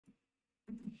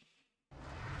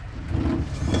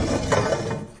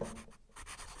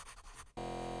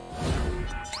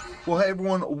Well, hey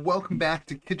everyone, welcome back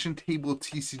to Kitchen Table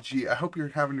TCG. I hope you're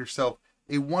having yourself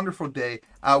a wonderful day.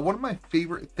 One of my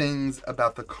favorite things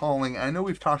about the calling, I know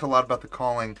we've talked a lot about the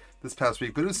calling this past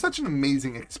week, but it was such an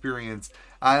amazing experience.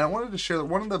 I wanted to share that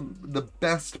one of the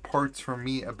best parts for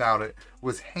me about it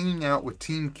was hanging out with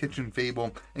Team Kitchen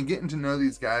Fable and getting to know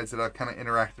these guys that I've kind of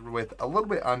interacted with a little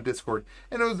bit on Discord.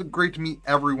 And it was great to meet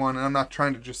everyone, and I'm not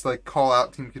trying to just like call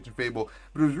out Team Kitchen Fable,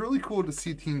 but it was really cool to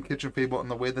see Team Kitchen Fable and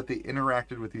the way that they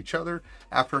interacted with each other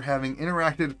after having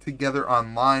interacted together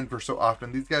online for so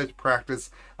often. These guys practice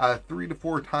 3 to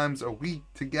 4 times a week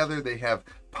together. They have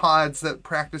pods that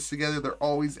practice together. They're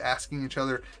always asking each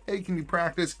other, hey, can you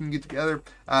practice? Can you get together?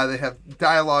 They have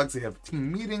dialogues, they have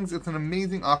team meetings. It's an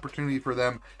amazing opportunity for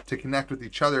them to connect with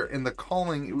each other. In the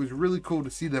calling, it was really cool to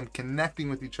see them connecting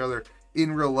with each other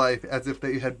in real life as if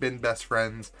they had been best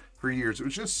friends for years. It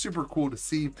was just super cool to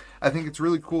see. I think it's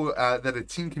really cool that a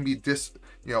team can be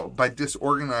by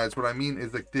disorganized. What I mean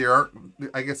is like they aren't,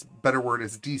 I guess better word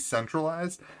is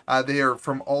decentralized. They are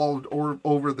from all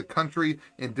over the country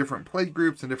in different play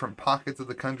groups and different pockets of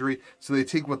the country. So they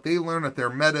take what they learn at their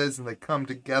metas and they come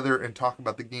together and talk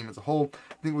about the game as a whole.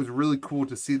 I think it was really cool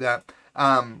to see that.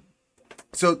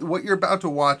 So what you're about to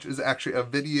watch is actually a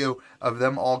video of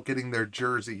them all getting their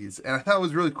jerseys. And I thought it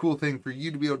was a really cool thing for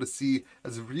you to be able to see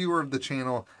as a viewer of the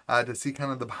channel, to see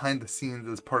kind of the behind the scenes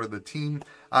as part of the team.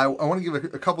 I want to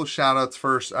give a couple of shout outs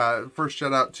first. First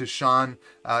shout out to Sean,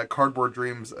 Cardboard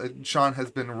Dreams. Sean has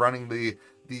been running the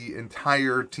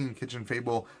entire Team Kitchen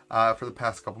Fable for the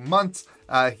past couple months.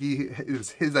 It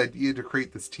was his idea to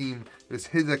create this team. It was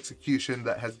his execution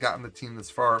that has gotten the team this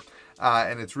far.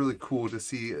 And it's really cool to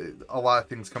see a lot of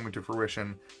things coming to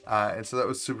fruition. And so that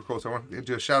was super cool. So I want to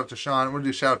do a shout out to Sean. I want to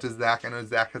do a shout out to Zach. I know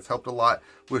Zach has helped a lot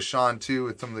with Sean too,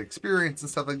 with some of the experience and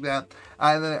stuff like that.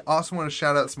 And then I also want to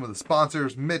shout out some of the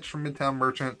sponsors. Mitch from Midtown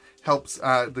Merchant helps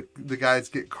the guys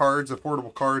get cards,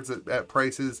 affordable cards at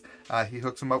prices. He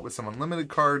hooks them up with some unlimited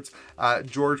cards.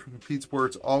 George from Compete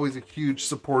Sports, always a huge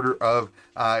supporter of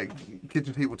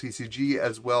Kitchen Table TCG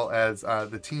as well as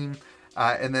the team.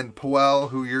 And then Powell,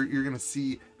 who you're going to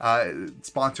see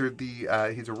sponsored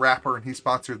he's a rapper and he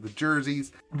sponsored the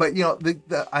jerseys. But you know,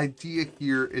 the idea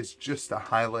here is just to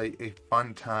highlight a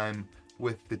fun time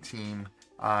with the team.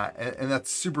 And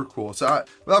that's super cool. So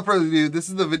without further ado, this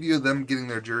is the video of them getting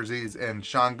their jerseys, and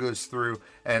Sean goes through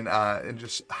and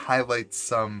just highlights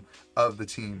some of the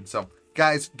team. So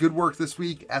guys, good work this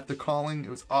week at the calling. It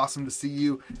was awesome to see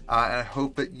you, and I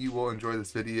hope that you will enjoy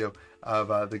this video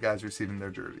of the guys receiving their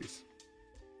jerseys.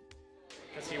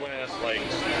 He went like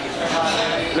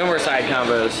no more side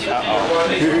combos.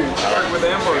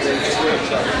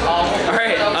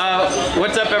 Alright,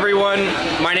 what's up everyone?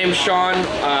 My name's Sean.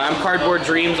 I'm Cardboard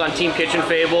Dreams on Team Kitchen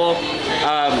Fable.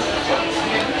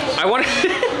 I want to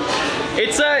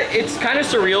it's kind of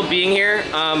surreal being here.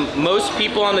 Most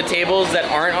people on the tables that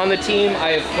aren't on the team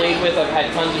I have played with, I've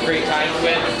had tons of great times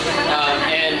with,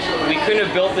 and we couldn't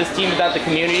have built this team without the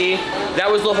community. That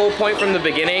was the whole point from the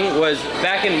beginning, was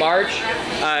back in March,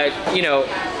 you know,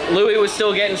 Louis was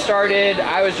still getting started.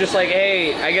 I was just like,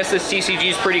 hey, I guess this TCG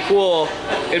is pretty cool.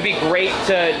 It'd be great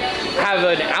to have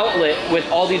an outlet with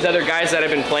all these other guys that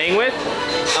I've been playing with.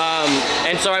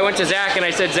 And so I went to Zach and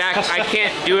I said, Zach, I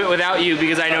can't do it without you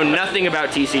because I know nothing about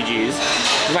TCGs.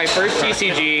 It's my first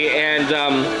TCG,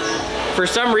 and for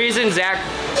some reason Zach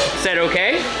said,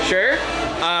 okay, sure.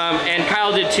 And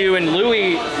Kyle did too, and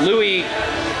Louis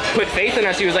put faith in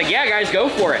us. He was like, yeah guys, go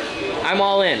for it. I'm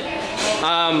all in.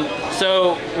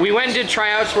 So we went and did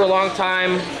tryouts for a long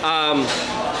time,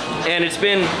 and it's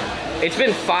been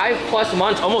 5+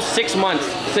 months, almost 6 months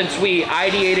since we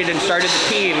ideated and started the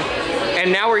team,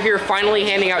 and now we're here finally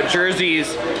handing out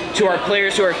jerseys to our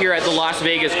players who are here at the Las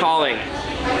Vegas calling.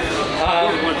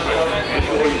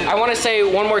 I want to say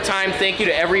one more time thank you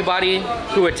to everybody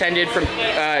who attended from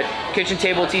Kitchen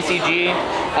Table TCG.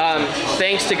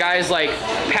 Thanks to guys like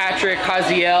Patrick,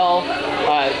 Haziel,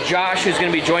 Josh, who's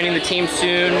going to be joining the team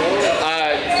soon,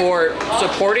 for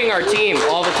supporting our team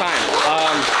all the time.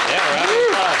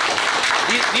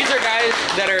 These are guys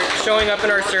that are showing up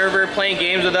in our server, playing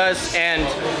games with us, and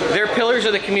they're pillars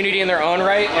of the community in their own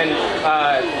right,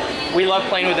 and we love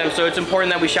playing with them, so it's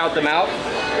important that we shout them out.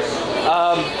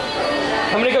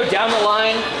 I'm going to go down the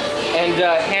line and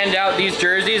hand out these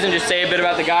jerseys and just say a bit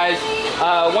about the guys.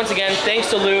 Once again, thanks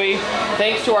to Louis.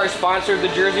 Thanks to our sponsor of the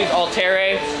jerseys,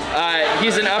 Altere.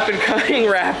 He's an up-and-coming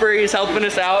rapper. He's helping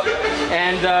us out,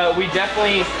 and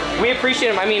we appreciate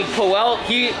him. I mean, Powell,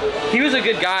 he was a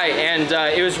good guy, and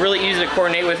it was really easy to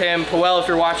coordinate with him. Powell, if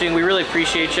you're watching, we really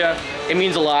appreciate you. It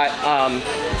means a lot,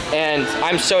 and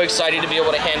I'm so excited to be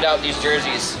able to hand out these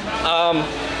jerseys.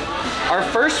 Our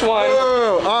first one.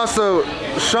 Oh, also,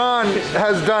 Sean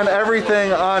has done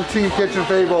everything on Team Kitchen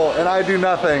Fable, and I do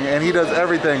nothing, and he does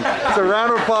everything. So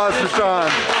round of applause for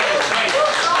Sean.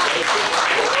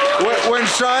 When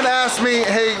Sean asked me,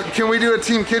 hey, can we do a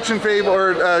Team Kitchen Fable,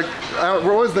 or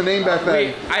what was the name back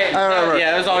then? I don't remember.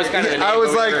 Yeah, it was always kind of the name. I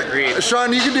was like,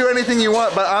 Sean, you can do anything you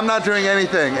want, but I'm not doing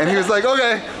anything. And he was like,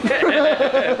 okay.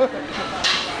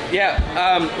 Yeah,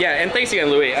 and thanks again,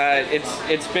 Louis.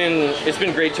 It's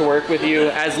been great to work with you.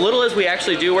 As little as we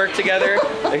actually do work together,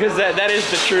 because that is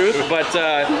the truth. But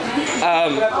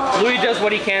Louis does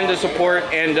what he can to support,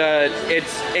 and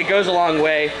it goes a long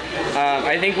way.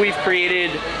 I think we've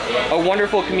created a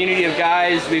wonderful community of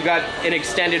guys. We've got an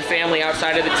extended family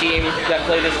outside of the team that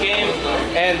play this game.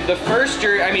 And the first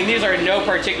jersey, I mean, these are in no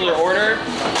particular order,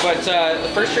 but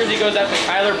the first jersey goes out to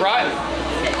Tyler Broughton.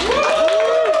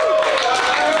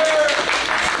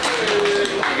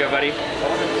 Go, buddy. Come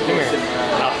here.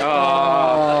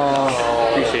 Oh,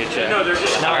 appreciate you. No, they're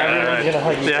just everyone's gonna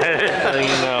hug you.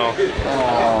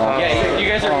 Yeah, you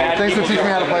guys are bad. Thanks for teaching me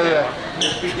how to play that.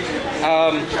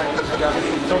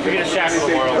 Don't forget to shackle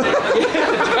the world.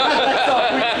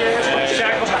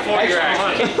 Shackle before your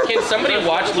action. Can somebody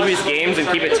watch Louis' games and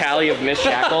keep a tally of missed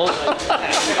shackles?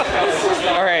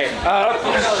 All right.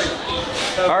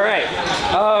 All right.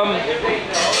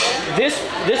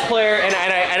 This player, and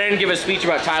I didn't give a speech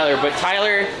about Tyler, but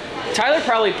Tyler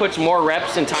probably puts more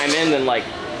reps and time in than like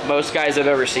most guys I've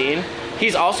ever seen.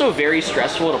 He's also very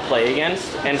stressful to play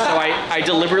against, and so I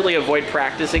deliberately avoid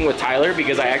practicing with Tyler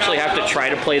because I actually have to try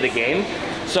to play the game.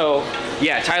 So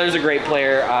yeah, Tyler's a great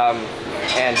player,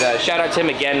 and shout out to him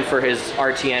again for his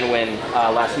RTN win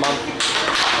last month.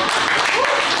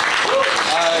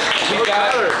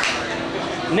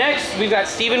 Next, we've got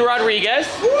Steven Rodriguez.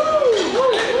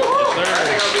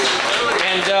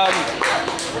 And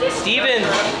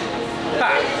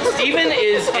Steven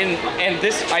is in, and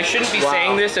this, I shouldn't be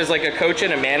saying this as like a coach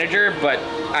and a manager, but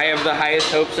I have the highest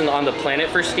hopes on the planet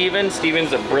for Steven.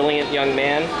 Steven's a brilliant young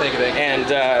man. Thank you. And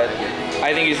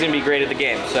I think he's going to be great at the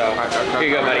game. So here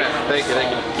you go, buddy. Thank you.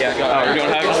 Yeah. Oh, we're doing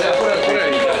hugs?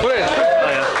 Put it.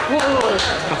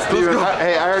 Steven,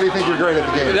 hey, I already think you're great at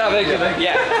the game. Yeah, thank you.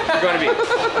 Yeah, you're going to be.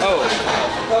 Oh,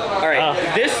 all right.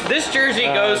 This jersey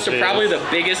goes to probably the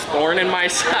biggest thorn in my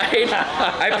side.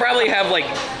 I probably have like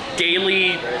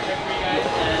daily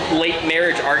late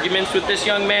marriage arguments with this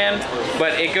young man,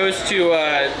 but it goes to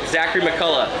Zachary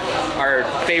McCullough, our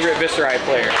favorite Viscerai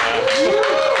player.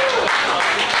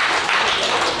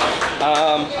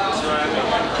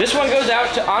 This one goes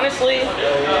out to, honestly,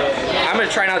 I'm going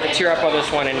to try not to tear up on this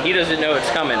one, and he doesn't know it's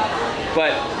coming,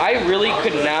 but I really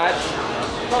could not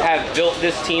have built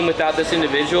this team without this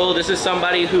individual. This is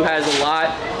somebody who has a lot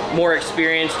more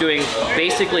experience doing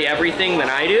basically everything than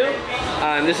I do.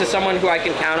 This is someone who I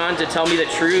can count on to tell me the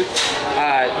truth,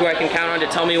 who I can count on to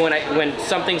tell me when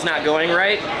something's not going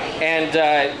right, and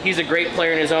he's a great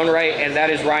player in his own right, and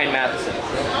that is Ryan Matheson.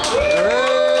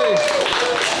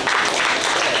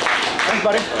 Thanks,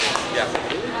 buddy. Yeah.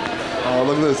 Oh,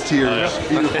 look at those tears.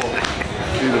 Beautiful.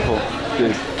 Beautiful.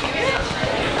 Dude.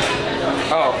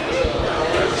 Oh.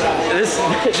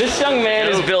 This young man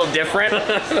is built different.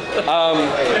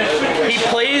 He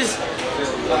plays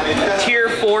tier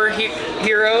 4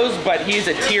 heroes, but he's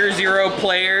a tier 0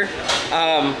 player.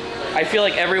 I feel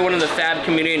like everyone in the Fab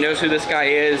community knows who this guy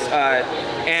is,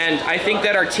 and I think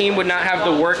that our team would not have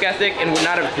the work ethic and would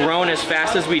not have grown as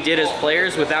fast as we did as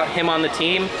players without him on the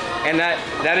team, and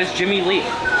that is Jimmy Lee.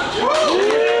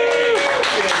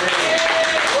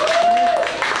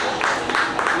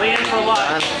 Lean in for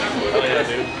lunch. Oh yeah,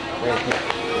 dude.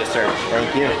 Yes, sir.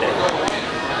 Thank you.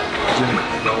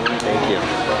 Thank you.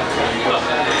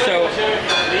 So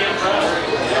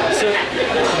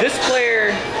this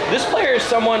player is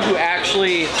someone who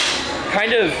actually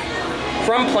kind of,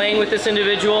 from playing with this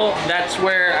individual, that's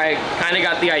where I kind of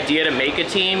got the idea to make a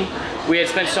team. We had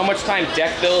spent so much time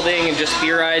deck building and just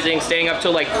theorizing, staying up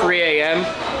till like 3 a.m.,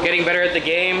 getting better at the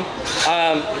game.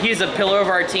 He's a pillar of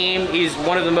our team. He's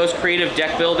one of the most creative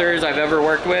deck builders I've ever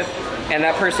worked with, and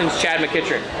that person's Chad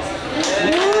McKittrick.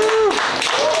 Woo!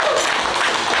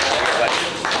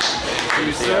 Thank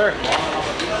you, sir.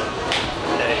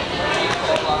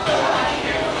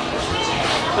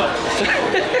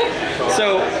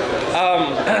 So,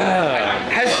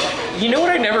 you know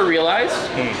what I never realized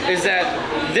is that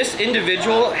this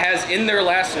individual has in their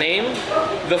last name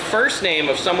the first name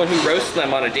of someone who roasts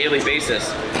them on a daily basis.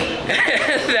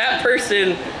 That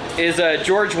person is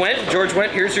George Wendt. George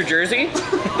Wendt, here's your jersey.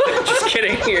 Just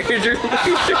kidding. Here's your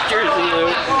jersey, Lou.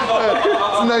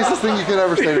 It's the nicest thing you could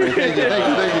ever say to me. Thank you, thank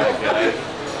you, thank you.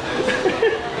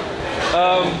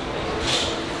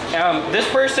 This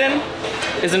person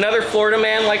is another Florida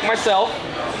man like myself.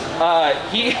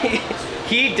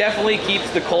 He definitely keeps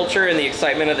the culture and the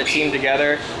excitement of the team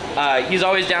together. He's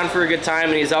always down for a good time,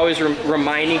 and he's always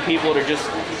reminding people to just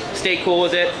stay cool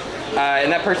with it.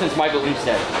 And that person's Michael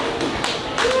Umstead.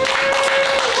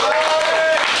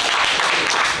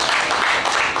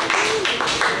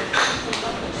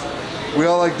 We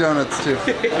all like donuts too.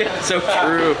 So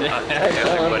true.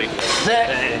 Everybody.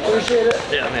 Appreciate it.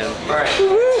 Yeah, man. All right.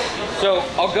 So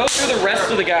I'll go through the rest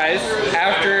of the guys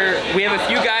after we have a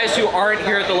few guys who aren't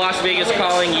here at the Las Vegas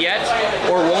Calling yet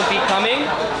or won't be coming.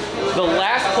 The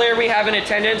last player we have in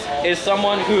attendance is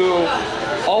someone who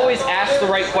always asks the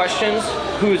right questions,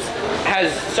 who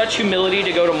has such humility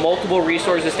to go to multiple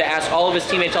resources to ask all of his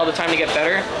teammates all the time to get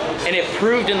better, and it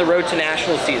proved in the Road to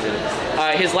Nationals season.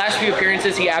 His last few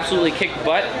appearances, he absolutely kicked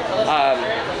butt,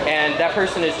 and that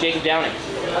person is Jacob Downing.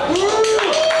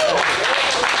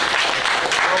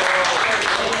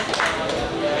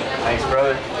 Thanks,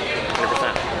 brother.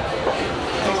 100%.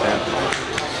 Thanks,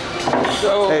 man.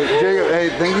 So, Hey, Jacob, hey,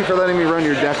 thank you for letting me run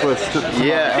your deck list.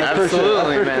 Yeah,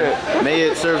 absolutely, man. May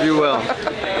it serve you well.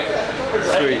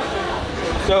 Sweet.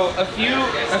 So a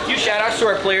few shout outs to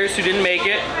our players who didn't make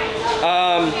it.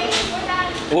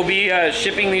 We'll be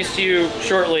shipping these to you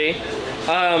shortly.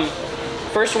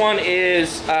 First one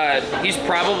is, he's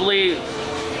probably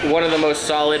one of the most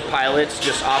solid pilots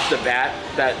just off the bat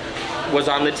that was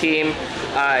on the team.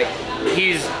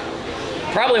 He's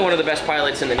probably one of the best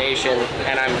pilots in the nation,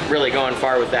 and I'm really going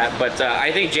far with that. But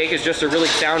I think Jake is just a really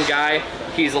sound guy.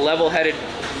 He's a level-headed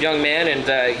young man,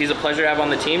 and he's a pleasure to have on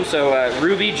the team. So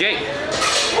Ruby, Jake.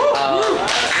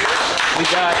 We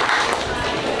got...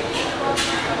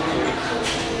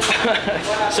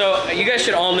 So you guys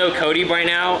should all know Cody by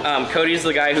now. Cody's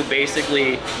the guy who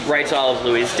basically writes all of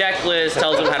Louis' deck list,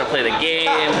 tells him how to play the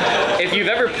game. If you've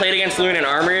ever played against Louis in an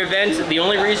armory event, the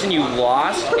only reason you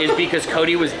lost is because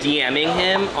Cody was DMing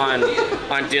him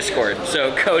on Discord.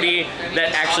 So Cody,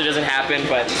 that actually doesn't happen,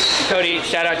 but Cody,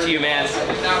 shout out to you, man.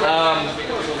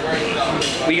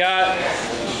 We got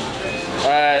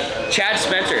Chad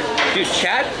Spencer. Dude,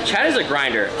 Chad is a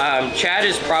grinder. Chad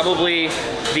is probably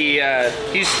the,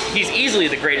 he's easily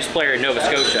the greatest player in Nova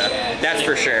Scotia. That's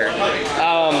for sure.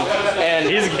 And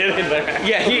He's getting there.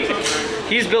 yeah,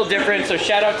 he's built different, so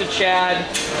shout out to Chad.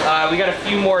 We got a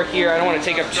few more here. I don't want to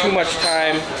take up too much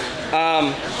time.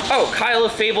 Oh, Kyle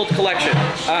of Fable Collection.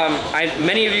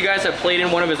 Many of you guys have played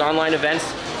in one of his online events.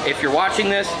 If you're watching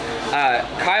this,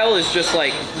 Kyle is just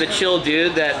like the chill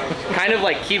dude that kind of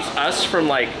like keeps us from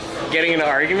like getting into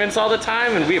arguments all the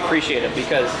time, and we appreciate it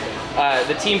because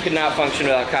the team could not function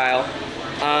without Kyle.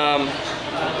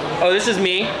 Oh, this is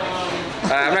me.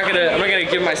 I'm not gonna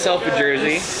give myself a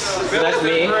jersey. So that's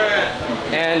me.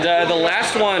 And the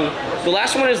last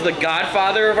one is the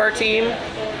godfather of our team.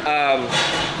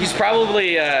 He's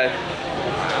probably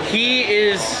he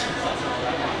is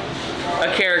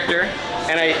a character,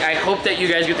 and I hope that you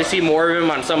guys get to see more of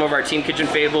him on some of our Team Kitchen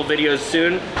Fable videos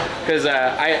soon, because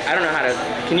I don't know how to,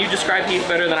 can you describe Heath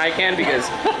better than I can? Because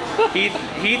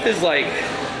Heath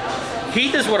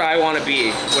is what I want to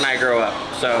be when I grow up.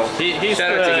 So He's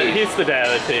shout out to Heath. He's the dad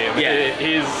of the team.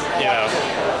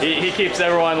 Yeah. He keeps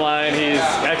everyone in line. He's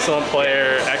an excellent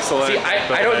player, excellent. See,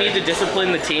 I don't need to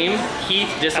discipline the team. Heath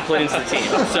disciplines the team.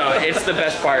 So it's the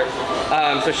best part.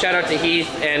 So shout out to Heath,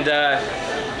 and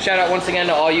shout out once again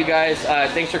to all you guys.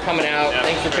 Thanks for coming out. Yeah.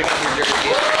 Thanks for picking up your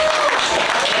jerseys.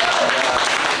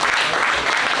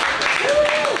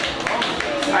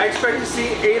 I expect to see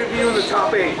 8 of you in the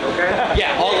top 8, okay?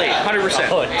 Yeah, all 8, 100%.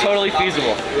 All 8. Totally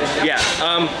feasible. Yeah.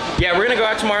 Yeah, we're gonna go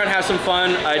out tomorrow and have some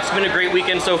fun. It's been a great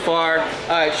weekend so far.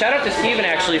 Shout out to Steven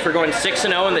actually for going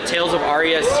 6-0 in the Tales of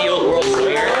Aria sealed world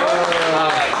premiere.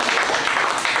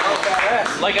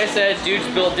 Like I said, dude's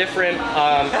built different,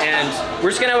 and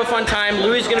we're just gonna have a fun time.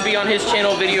 Louis is gonna be on his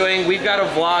channel videoing. We've got a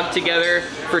vlog together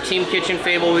for Team Kitchen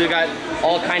Fable. We've got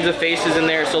all kinds of faces in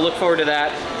there, so look forward to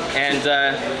that. And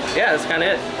yeah, that's kind of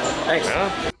it. Thanks.